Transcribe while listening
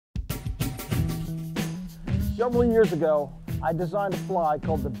Several years ago, I designed a fly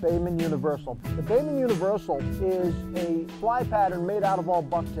called the Baymen Universal. The Baymen Universal is a fly pattern made out of all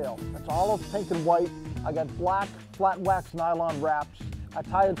bucktail. It's all of pink and white. I got black flat wax nylon wraps. I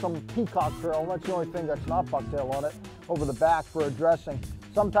tie in some peacock frill, that's the only thing that's not bucktail on it, over the back for a dressing.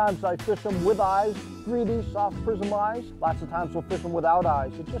 Sometimes I fish them with eyes, 3D soft prism eyes. Lots of times we'll fish them without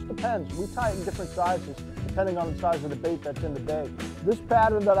eyes. It just depends. We tie it in different sizes, depending on the size of the bait that's in the bay. This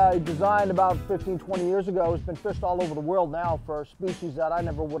pattern that I designed about 15, 20 years ago has been fished all over the world now for species that I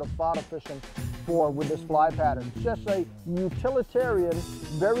never would have thought of fishing for with this fly pattern. It's just a utilitarian,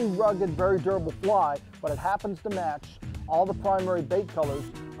 very rugged, very durable fly, but it happens to match all the primary bait colors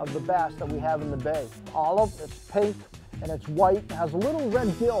of the bass that we have in the bay. Olive, it's pink, and it's white. It has a little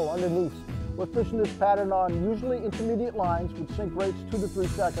red gill underneath. We're fishing this pattern on usually intermediate lines with sink rates 2 to 3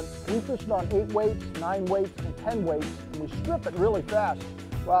 seconds. We fish it on 8 weights, 9 weights, and 10 weights, and we strip it really fast.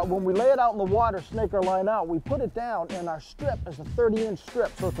 When we lay it out in the water, snake our line out, we put it down, and our strip is a 30-inch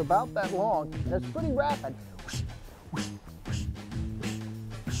strip, so it's about that long, and it's pretty rapid.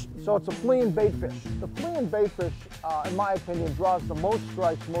 So it's a fleeing bait fish. The fleeing bait fish, in my opinion, draws the most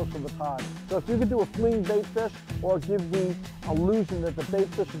strikes most of the time. So if you could do a fleeing bait fish or give the illusion that the bait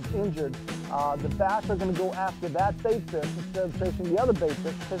fish is injured, the bass are going to go after that bait fish instead of chasing the other bait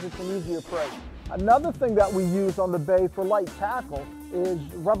fish because it's an easier prey. Another thing that we use on the bay for light tackle is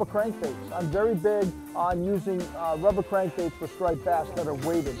rubber crankbaits. I'm very big on using rubber crankbaits for striped bass that are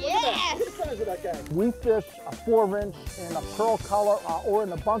weighted. Yes! Look at the size of that guy. We fish a 4-inch in a pearl color or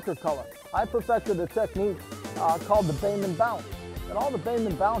in a bunker color. I perfected a technique called the Baymen bounce. And all the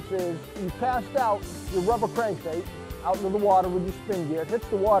Baymen bounce is you cast out your rubber crankbait out into the water with your spin gear. It hits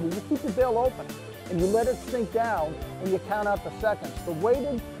the water, you keep your bail open, and you let it sink down, and you count out the seconds. The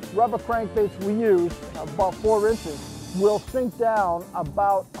weighted rubber crankbaits we use, about 4 inches, will sink down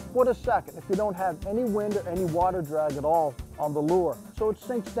about a foot a second if you don't have any wind or any water drag at all on the lure. So it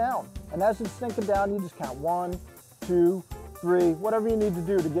sinks down. And as it's sinking down, you just count 1, 2, 3, whatever you need to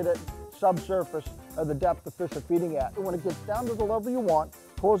do to get it subsurface or the depth the fish are feeding at. And when it gets down to the level you want,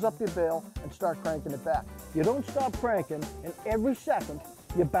 close up your bail and start cranking it back. You don't stop cranking, and every second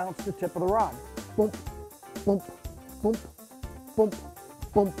you bounce the tip of the rod. Boom, boom, boom, boom,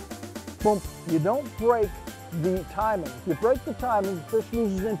 boom, boom. You don't break the timing. If you break the timing, the fish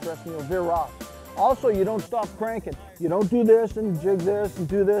loses interest and you'll veer off. Also, you don't stop cranking. You don't do this and jig this and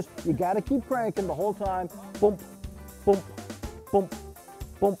do this. You got to keep cranking the whole time. Boom, boom, boom,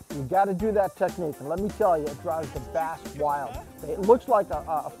 boom. You got to do that technique. And let me tell you, it drives the bass wild. It looks like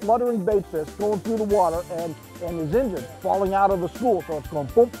a fluttering bait fish going through the water and is injured, falling out of the school. So it's going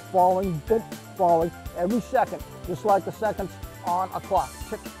boom, falling, every second, just like the seconds on a clock.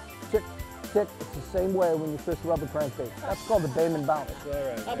 Tick, tick, tick. It's the same way when you fish rubber crankbait. That's called the Baymen bounce. All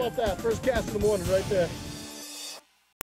right. How about that? First cast in the morning right there.